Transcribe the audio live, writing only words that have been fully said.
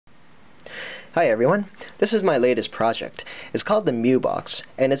Hi everyone, this is my latest project. It's called the muBox,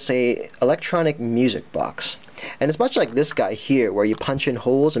 and it's a electronic music box. And it's much like this guy here, where you punch in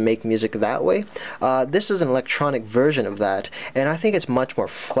holes and make music that way. This is an electronic version of that, and I think it's much more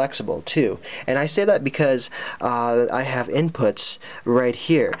flexible too. And I say that because I have inputs right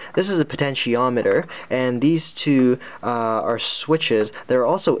here. This is a potentiometer, and these two are switches that are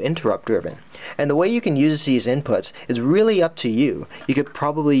also interrupt driven. And the way you can use these inputs is really up to you. You could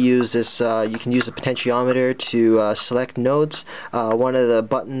probably use this, you can use the potentiometer to select notes. One of the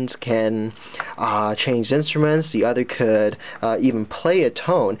buttons can change instruments, the other could even play a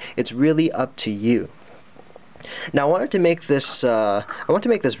tone. It's really up to you. Now I wanted to make this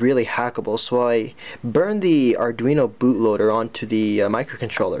really hackable, so I burned the Arduino bootloader onto the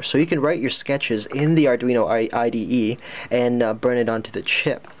microcontroller, so you can write your sketches in the Arduino IDE and burn it onto the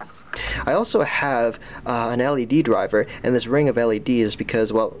chip. I also have an LED driver and this ring of LEDs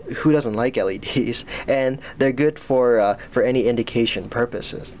because, well, who doesn't like LEDs? And they're good for any indication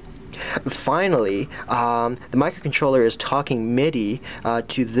purposes. Finally, the microcontroller is talking MIDI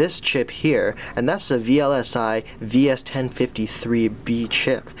to this chip here, and that's the VLSI VS1053B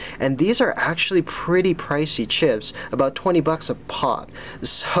chip. And these are actually pretty pricey chips, about 20 bucks a pop.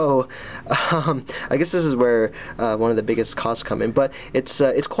 So I guess this is where one of the biggest costs come in, but it's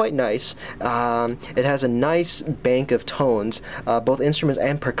quite nice. It has a nice bank of tones, both instruments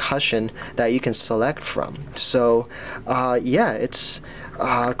and percussion, that you can select from. So yeah, it's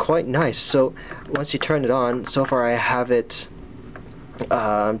quite nice. So once you turn it on, so far I have it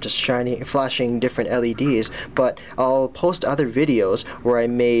just flashing different LEDs, but I'll post other videos where I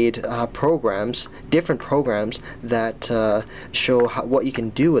made different programs that show what you can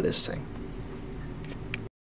do with this thing.